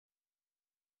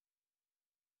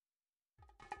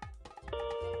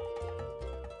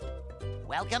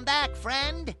Welcome back,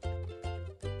 friend.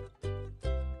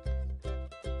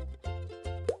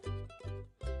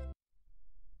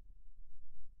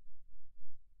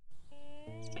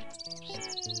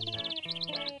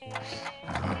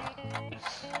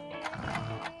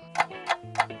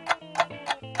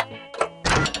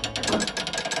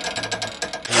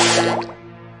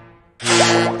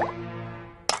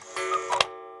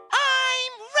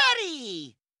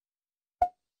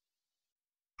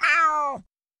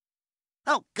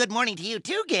 Oh, good morning to you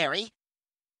too, Gary.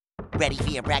 Ready for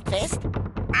your breakfast?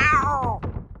 Ow!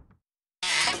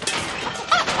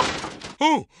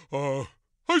 Oh,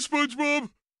 hi, SpongeBob.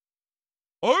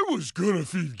 I was gonna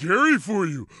feed Gary for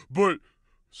you, but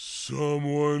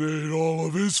someone ate all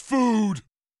of his food.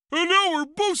 And now we're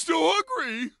both still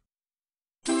hungry.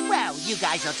 Well, you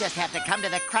guys will just have to come to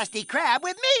the Krusty Krab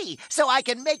with me, so I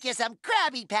can make you some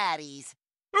Krabby Patties.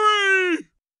 Hey!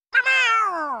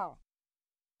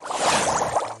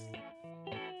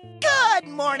 Good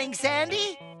morning,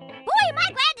 Sandy. Boy, am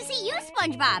I glad to see you,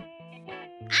 SpongeBob.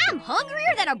 I'm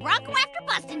hungrier than a Bronco after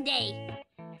busting day.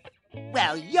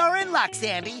 Well, you're in luck,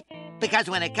 Sandy, because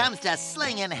when it comes to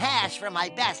slinging hash for my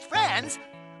best friends,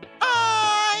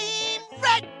 I'm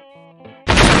ready.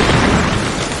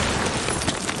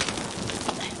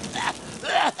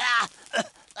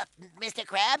 Mr.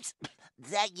 Krabs,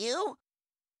 is that you?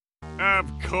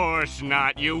 Of course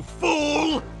not, you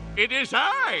fool! It is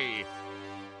I!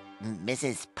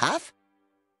 Mrs. Puff?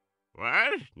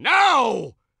 What?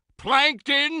 No!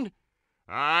 Plankton!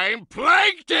 I'm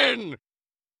Plankton!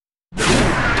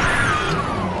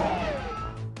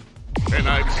 And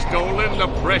I've stolen the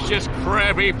precious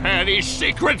Krabby Patty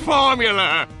secret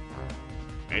formula!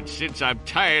 And since I'm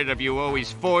tired of you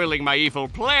always foiling my evil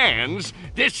plans,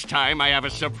 this time I have a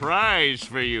surprise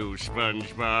for you,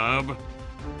 SpongeBob.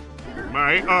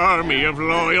 My army of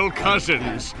loyal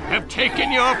cousins have taken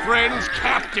your friends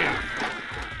captive.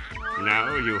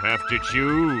 Now you have to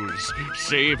choose.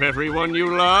 Save everyone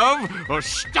you love, or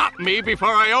stop me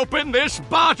before I open this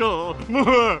bottle.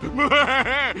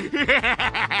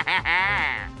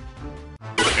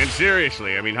 And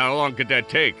seriously, I mean, how long could that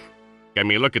take? I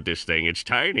mean, look at this thing. It's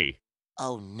tiny.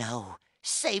 Oh, no.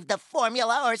 Save the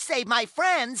formula or save my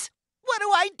friends. What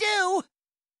do I do?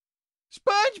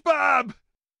 SpongeBob!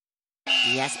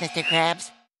 Yes, Mr. Krabs?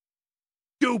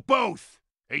 Do both,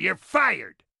 or you're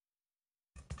fired.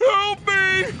 Help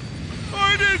me!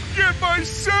 I didn't get my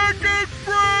second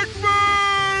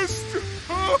breakfast!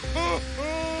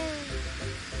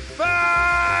 Fired!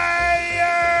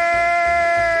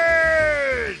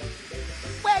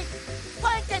 Wait!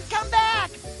 Plankton, come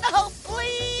back! Oh,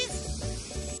 please!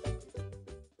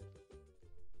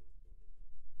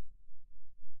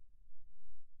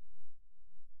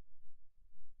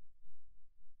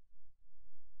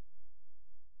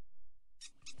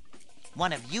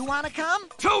 One of you want to come?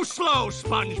 Too slow,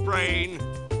 Sponge Brain!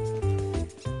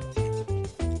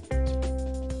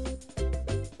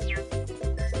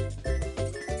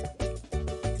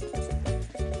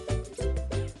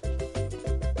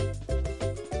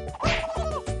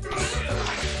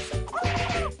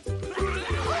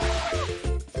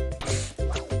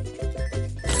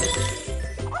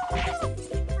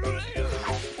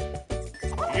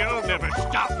 You'll never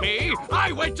stop me!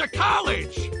 I went to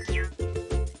college!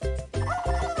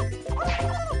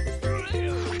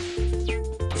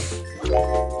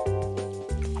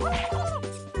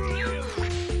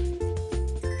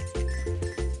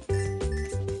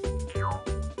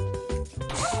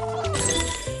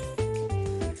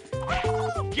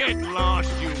 Get lost,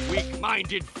 you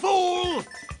weak-minded fool!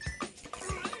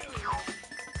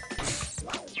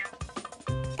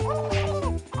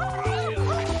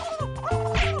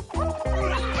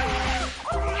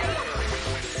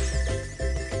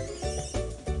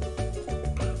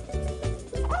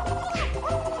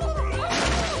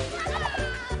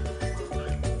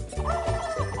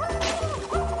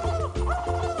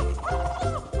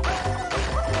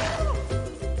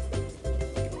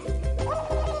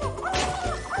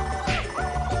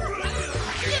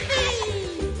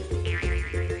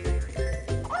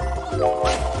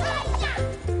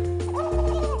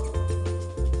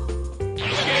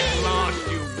 Get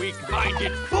lost, you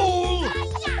weak-minded fool!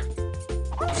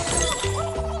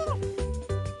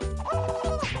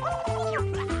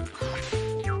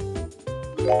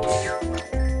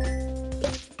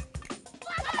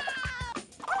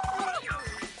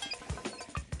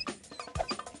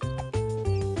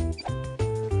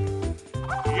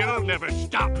 You'll never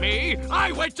stop me!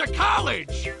 I went to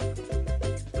college!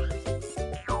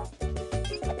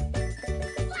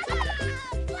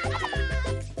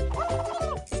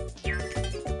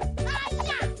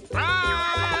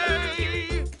 Bye!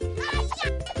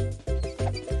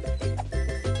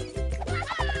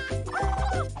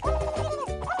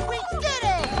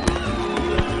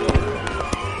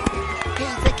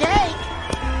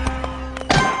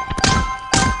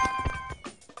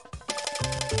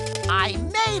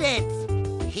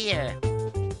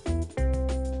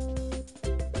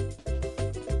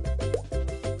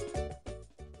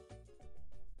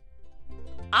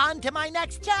 On to my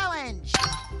next challenge.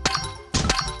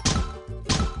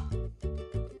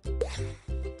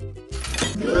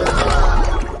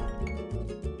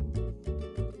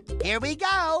 Here we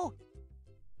go.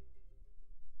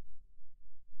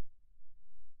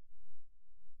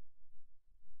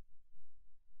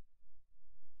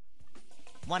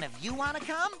 One of you want to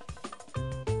come?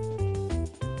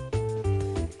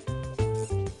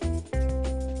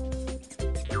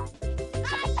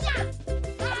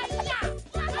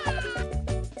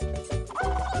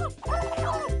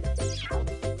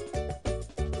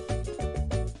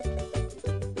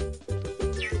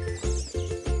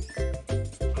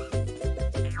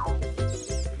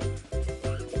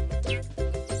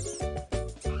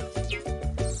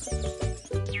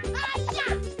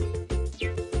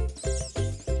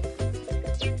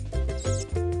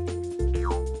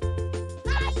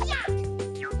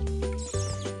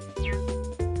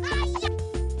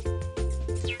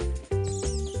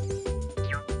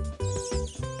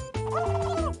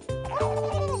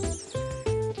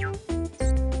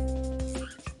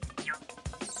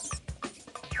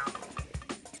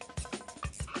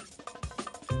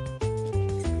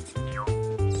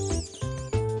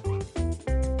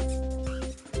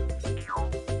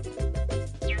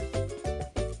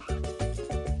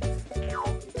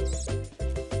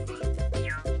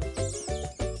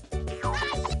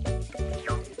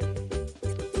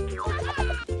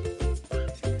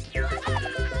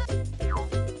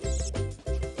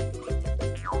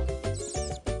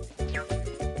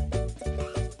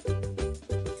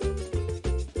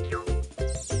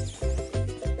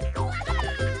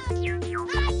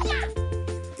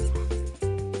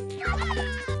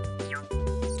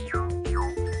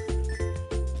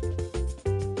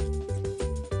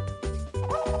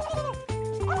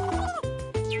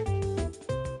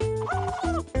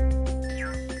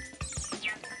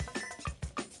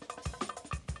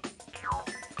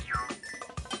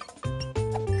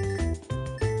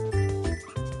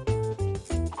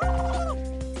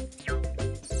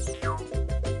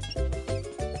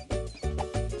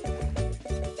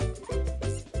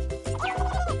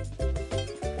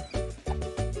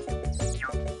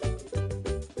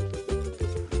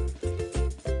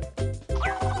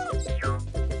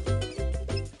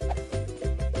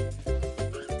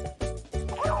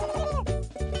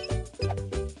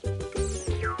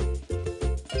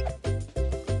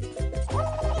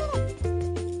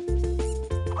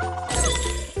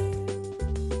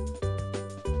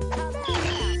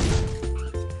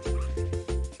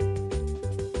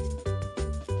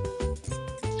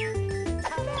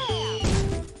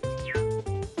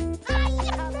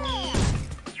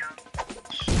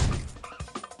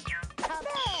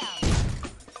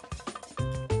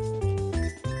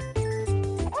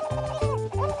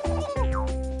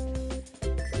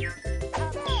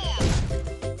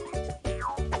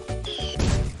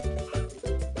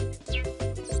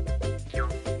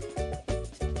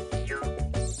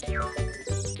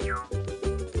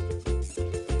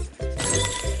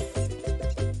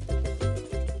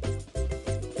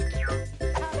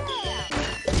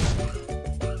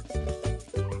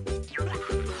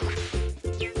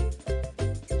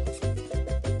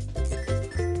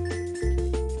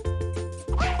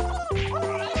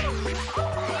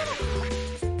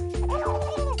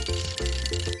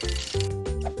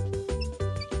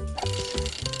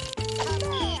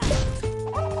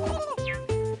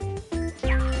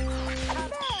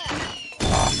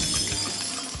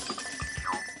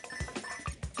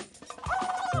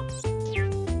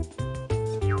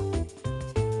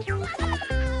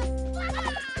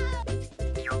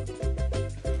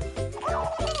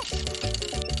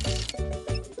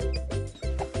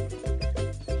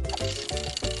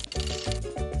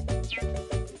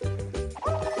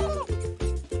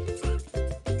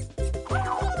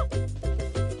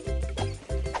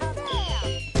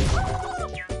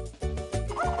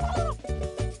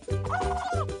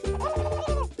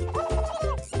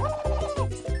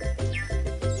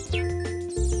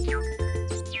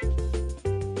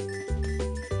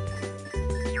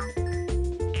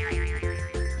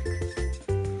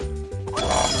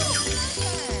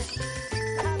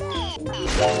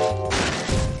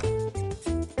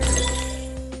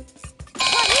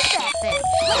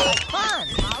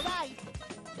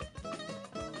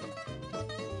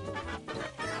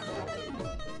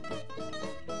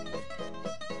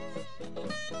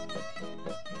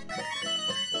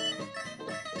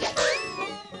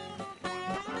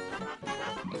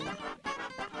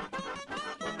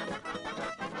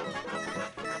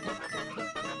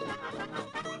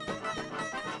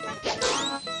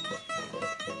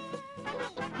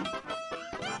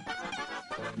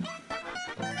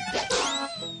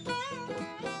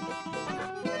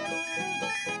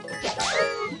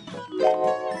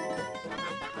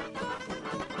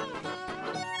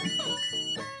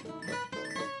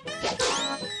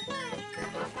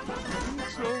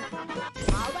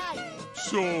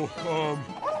 So,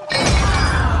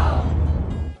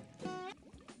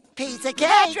 Piece of cake!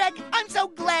 Patrick, I'm so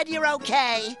glad you're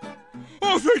okay.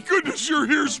 Oh, thank goodness you're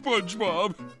here,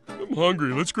 SpongeBob. I'm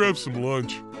hungry. Let's grab some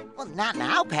lunch. Well, not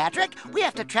now, Patrick. We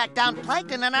have to track down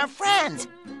Plankton and our friends.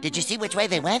 Did you see which way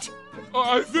they went?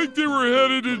 I think they were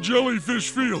headed to jellyfish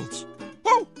fields.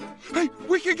 Oh, hey,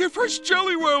 we can get fresh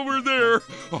jelly while we're there.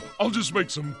 Oh, I'll just make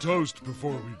some toast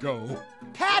before we go.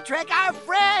 Patrick, our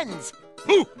friends!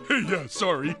 Oh, hey, yeah,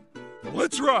 sorry.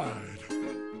 Let's ride.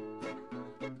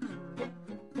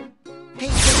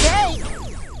 Piece of cake!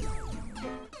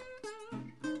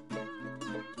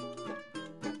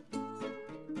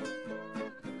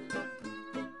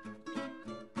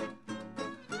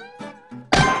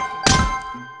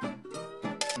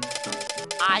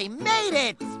 I made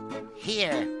it!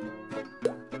 Here.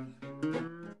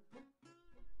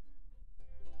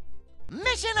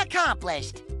 Mission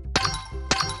accomplished!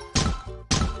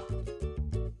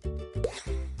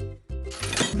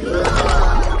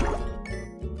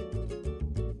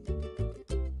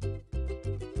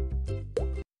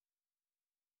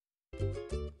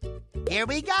 Here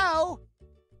we go!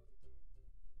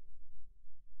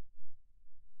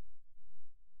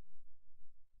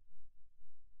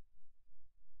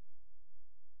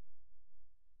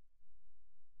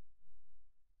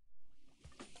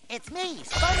 It's me,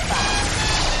 SpongeBob!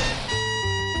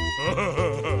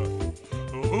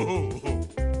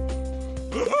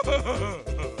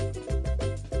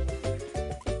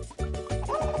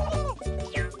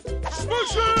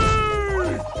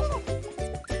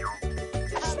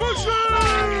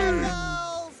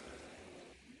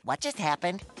 What just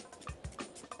happened?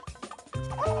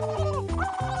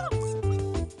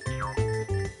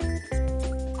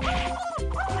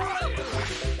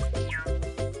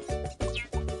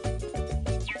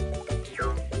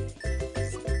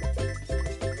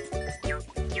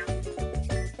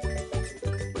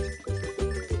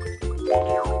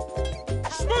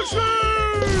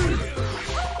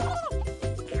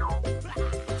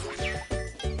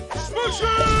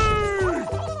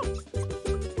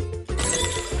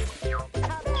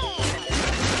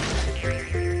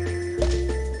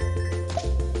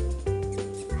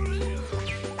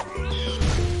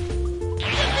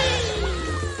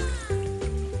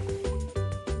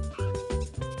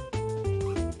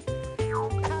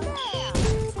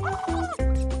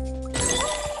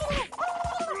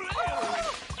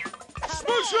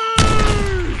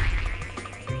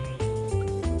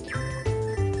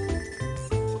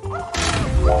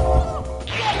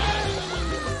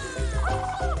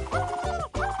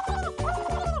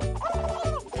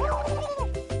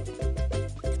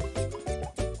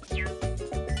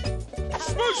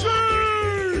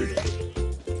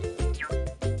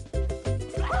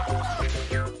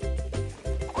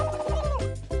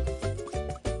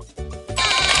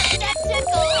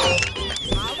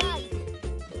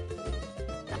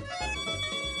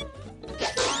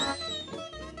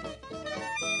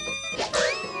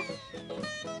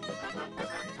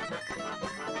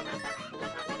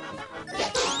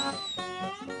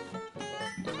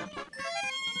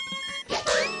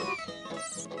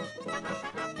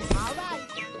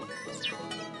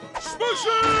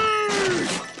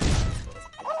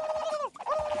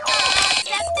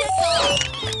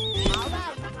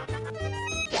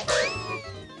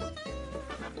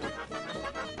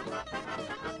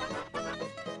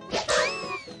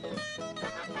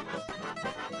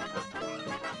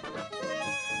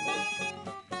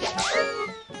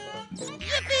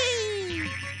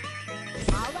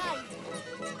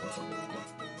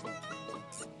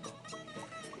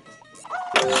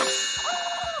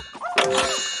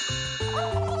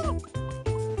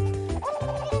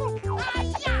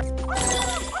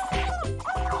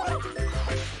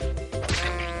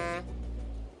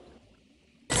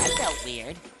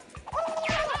 Weird.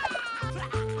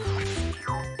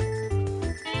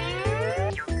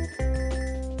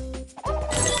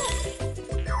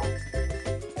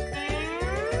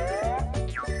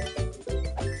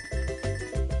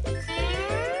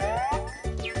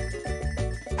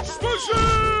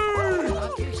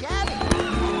 Not too shabby.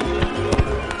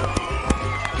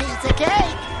 Piece of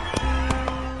cake.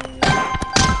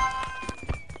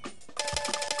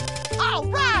 All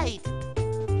right.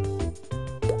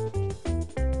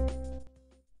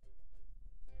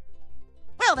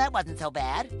 Well, that wasn't so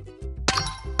bad.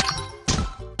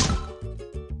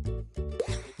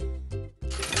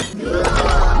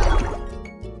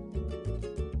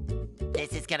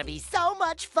 This is gonna be so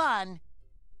much fun.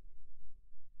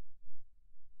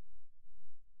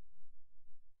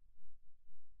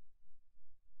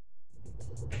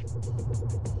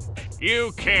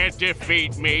 You can't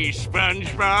defeat me,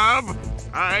 SpongeBob.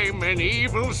 I'm an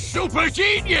evil super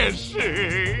genius!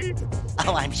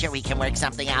 Oh, I'm sure we can work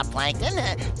something out, Plankton.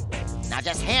 Now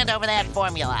just hand over that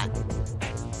formula.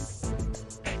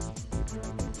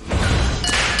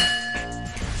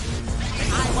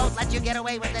 I won't let you get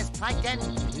away with this, Plankton.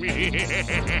 Boy,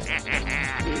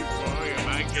 am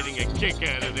I getting a kick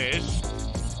out of this.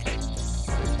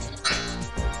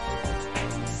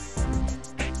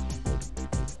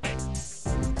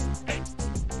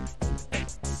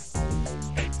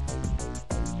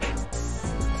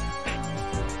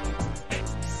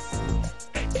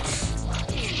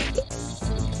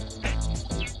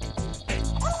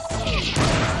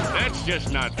 That's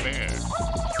just not fair.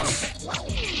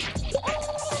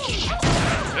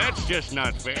 That's just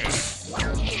not fair.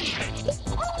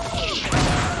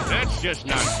 That's just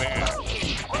not fair.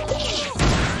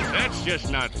 That's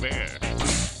just not fair.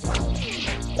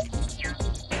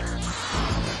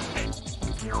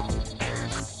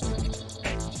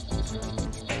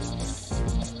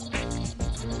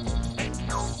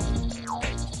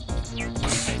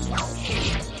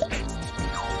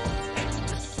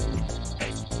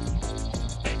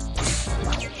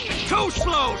 Too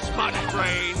slow, Sponge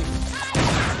Brain!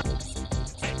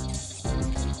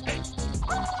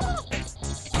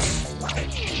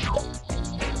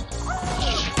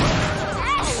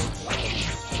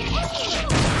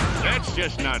 That's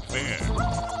just not fair.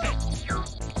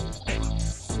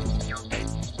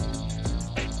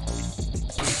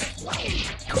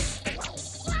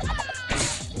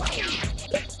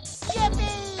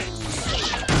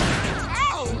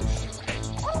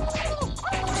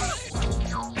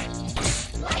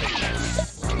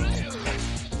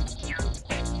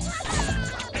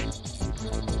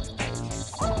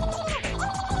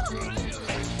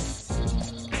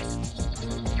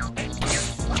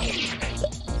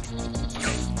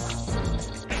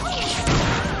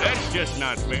 That's just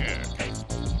not fair.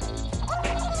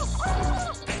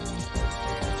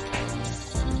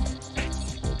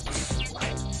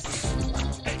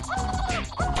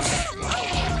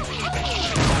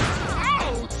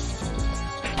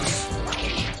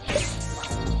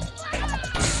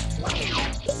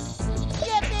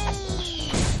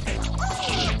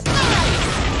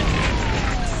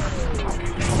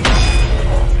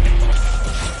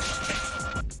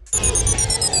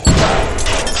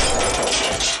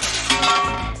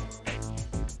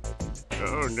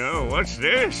 Oh no, what's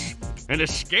this? An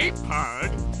escape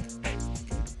pod?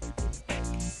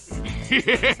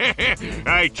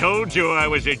 I told you I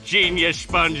was a genius,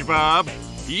 SpongeBob.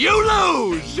 You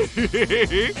lose!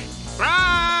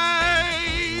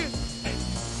 Bye!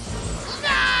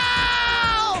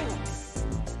 No!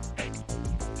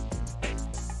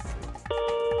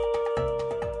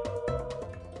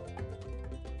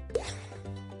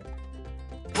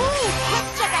 Ooh,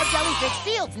 let's check out Jellyfish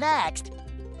Fields next.